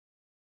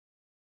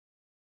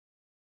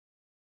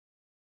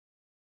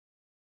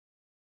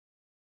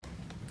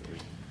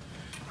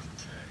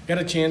Got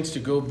a chance to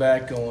go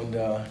back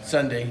on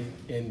Sunday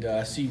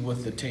and see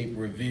what the tape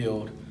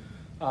revealed.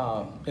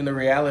 And the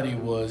reality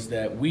was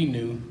that we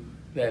knew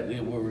that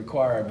it would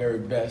require our very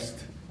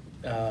best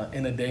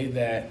in a day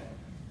that,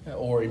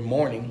 or a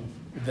morning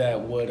that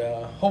would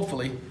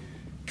hopefully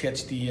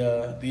catch the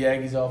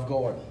Aggies off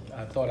guard.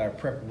 I thought our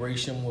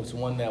preparation was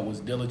one that was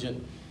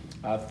diligent.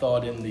 I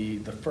thought in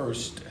the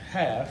first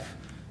half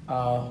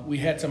we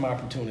had some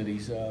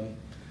opportunities.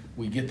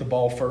 We get the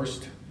ball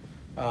first.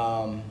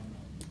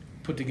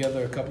 Put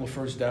together a couple of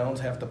first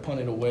downs, have to punt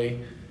it away,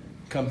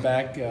 come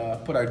back,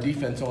 put our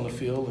defense on the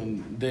field,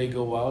 and they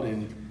go out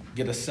and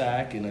get a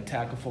sack and a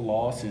tackle for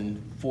loss and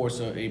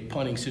force a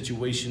punting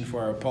situation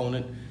for our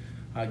opponent.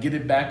 Get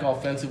it back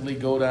offensively,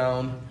 go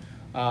down,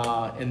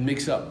 and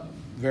mix up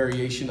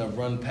variation of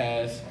run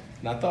pass.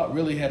 And I thought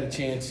really had a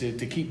chance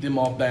to keep them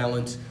off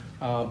balance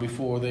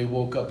before they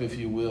woke up, if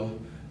you will.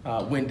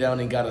 Went down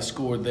and got a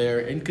score there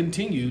and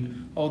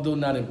continued, although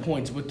not in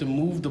points, but to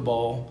move the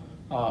ball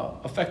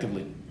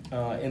effectively.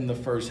 In the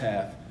first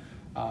half.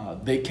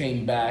 They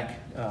came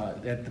back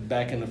at the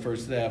back in the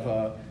first half,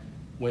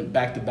 went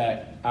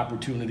back-to-back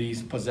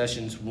opportunities,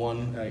 possessions,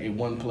 a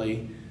one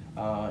play,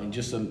 and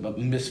just a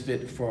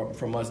misfit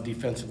from us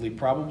defensively.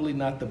 Probably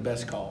not the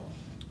best call.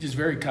 Just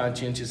very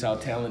conscientious how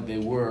talented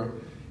they were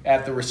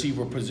at the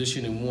receiver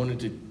position and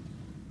wanted to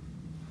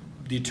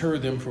deter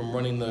them from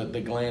running the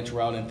glance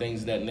route and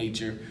things of that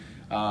nature.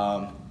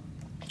 And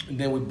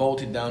then we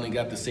bolted down and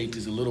got the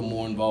safeties a little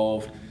more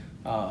involved.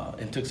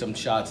 And took some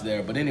shots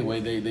there. But anyway,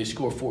 they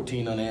scored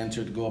 14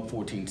 unanswered to go up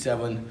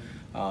 14-7.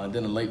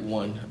 Then a late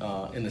one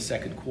in the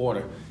second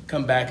quarter.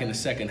 Come back in the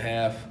second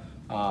half.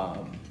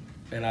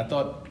 And I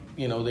thought,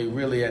 they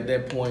really at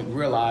that point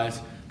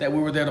realized that we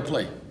were there to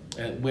play.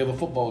 We have a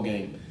football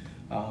game.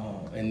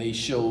 And they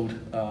showed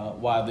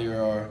why they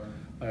are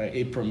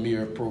a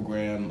premier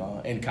program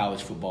in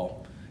college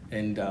football.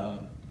 And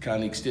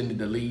kind of extended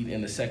the lead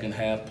in the second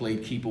half,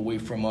 played keep away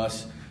from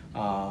us.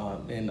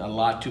 And a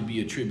lot to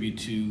be attributed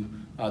to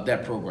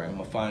that program,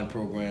 a fine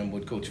program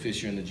with Coach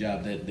Fisher and the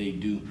job that they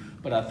do.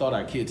 But I thought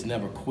our kids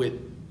never quit.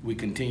 We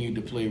continued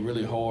to play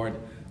really hard,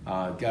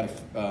 got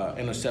an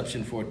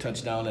interception for a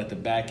touchdown at the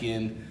back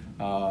end,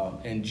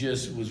 and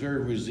just was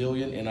very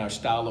resilient in our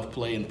style of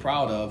play and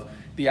proud of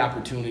the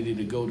opportunity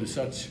to go to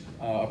such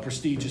a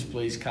prestigious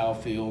place, Kyle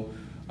Field,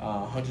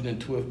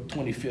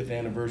 125th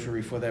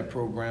anniversary for that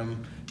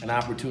program, an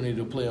opportunity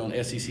to play on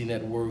SEC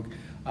Network.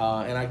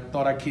 And I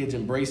thought our kids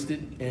embraced it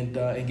and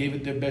gave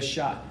it their best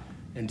shot.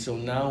 And so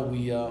now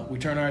we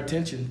turn our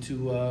attention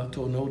to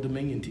an Old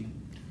Dominion team.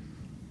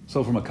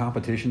 So from a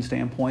competition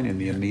standpoint in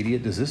the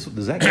immediate, does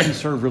that game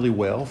serve really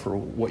well for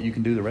what you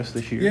can do the rest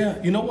of this year?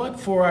 Yeah, you know what?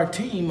 For our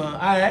team,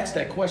 I asked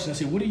that question. I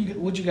said,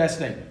 what you guys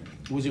think?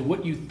 Was it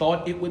what you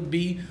thought it would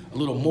be? A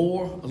little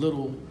more, a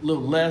little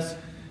less?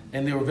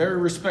 And they were very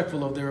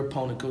respectful of their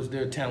opponent because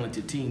they're a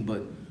talented team,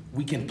 but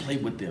we can play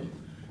with them.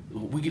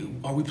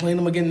 Are we playing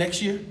them again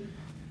next year?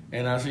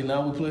 And I say,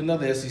 now we play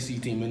another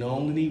SEC team, and they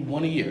only need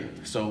one a year.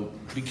 So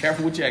be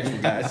careful what you ask for,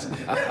 guys.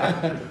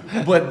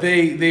 But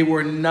they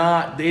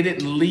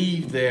didn't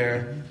leave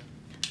there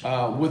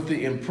with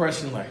the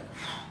impression like,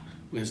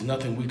 there's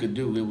nothing we could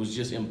do. It was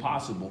just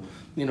impossible.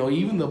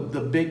 Even the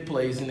big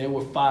plays, and there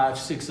were 5,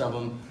 6 of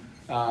them,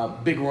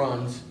 big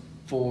runs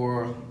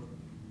for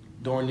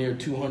darn near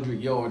 200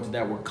 yards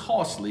that were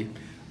costly.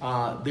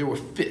 There were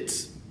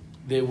fits.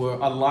 There were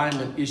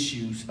alignment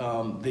issues.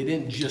 They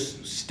didn't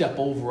just step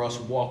over us,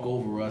 walk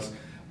over us.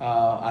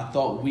 I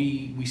thought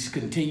we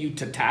continued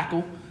to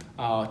tackle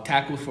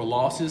for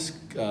losses,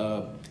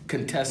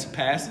 contest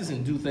passes,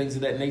 and do things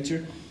of that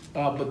nature.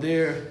 But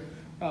they're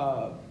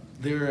a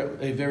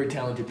very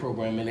talented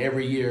program, and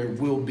every year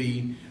will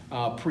be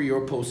pre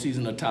or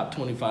postseason a top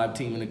 25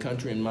 team in the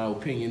country, in my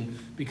opinion,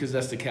 because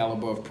that's the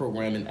caliber of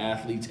program and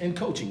athletes and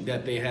coaching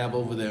that they have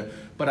over there.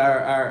 But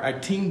our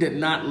team did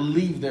not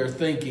leave there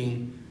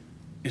thinking,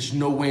 there's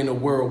no way in the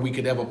world we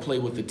could ever play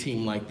with a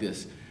team like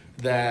this.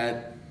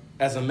 That,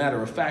 as a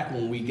matter of fact,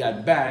 when we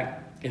got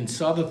back and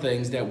saw the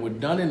things that were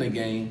done in the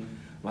game,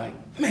 like,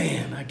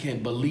 man, I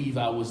can't believe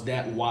I was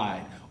that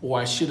wide,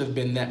 or I should have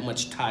been that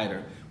much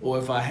tighter, or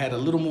if I had a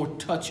little more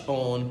touch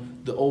on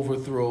the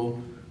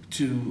overthrow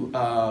to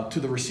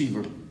the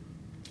receiver,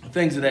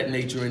 things of that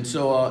nature. And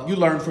so you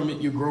learn from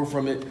it, you grow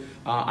from it.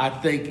 I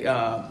think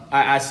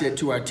I said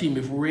to our team,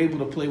 if we're able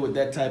to play with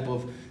that type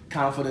of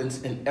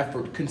confidence and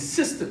effort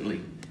consistently,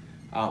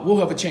 we'll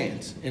have a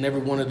chance in every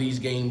one of these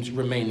games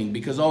remaining,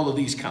 because all of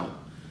these count.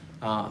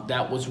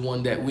 That was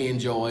one that we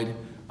enjoyed,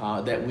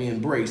 that we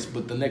embraced,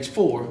 but the next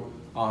 4,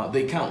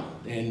 they count,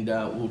 and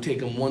we'll take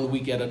them 1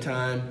 week at a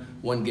time,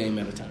 1 game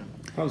at a time.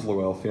 How's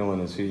Lowell feeling?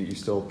 Is he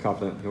still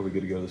confident he'll be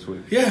good to go this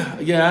week?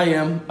 Yeah, I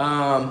am.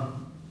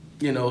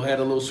 Had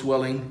a little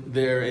swelling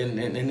there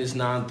in his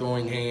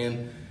non-throwing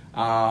hand.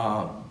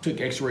 Took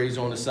x-rays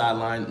on the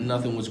sideline.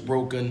 Nothing was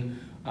broken.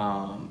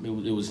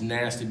 It was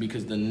nasty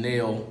because the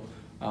nail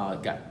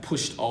got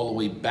pushed all the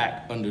way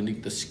back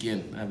underneath the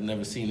skin. I've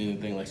never seen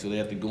anything like so. They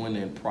have to go in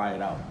there and pry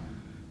it out,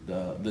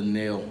 the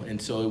nail. And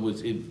so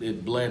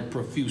it bled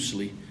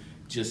profusely.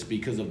 just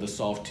because of the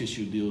soft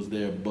tissue deals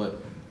there.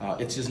 But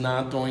it's his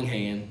non-throwing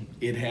hand.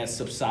 It has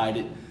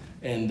subsided,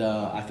 and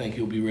I think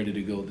he'll be ready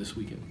to go this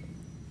weekend.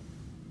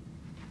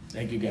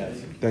 Thank you,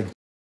 guys. Thank you.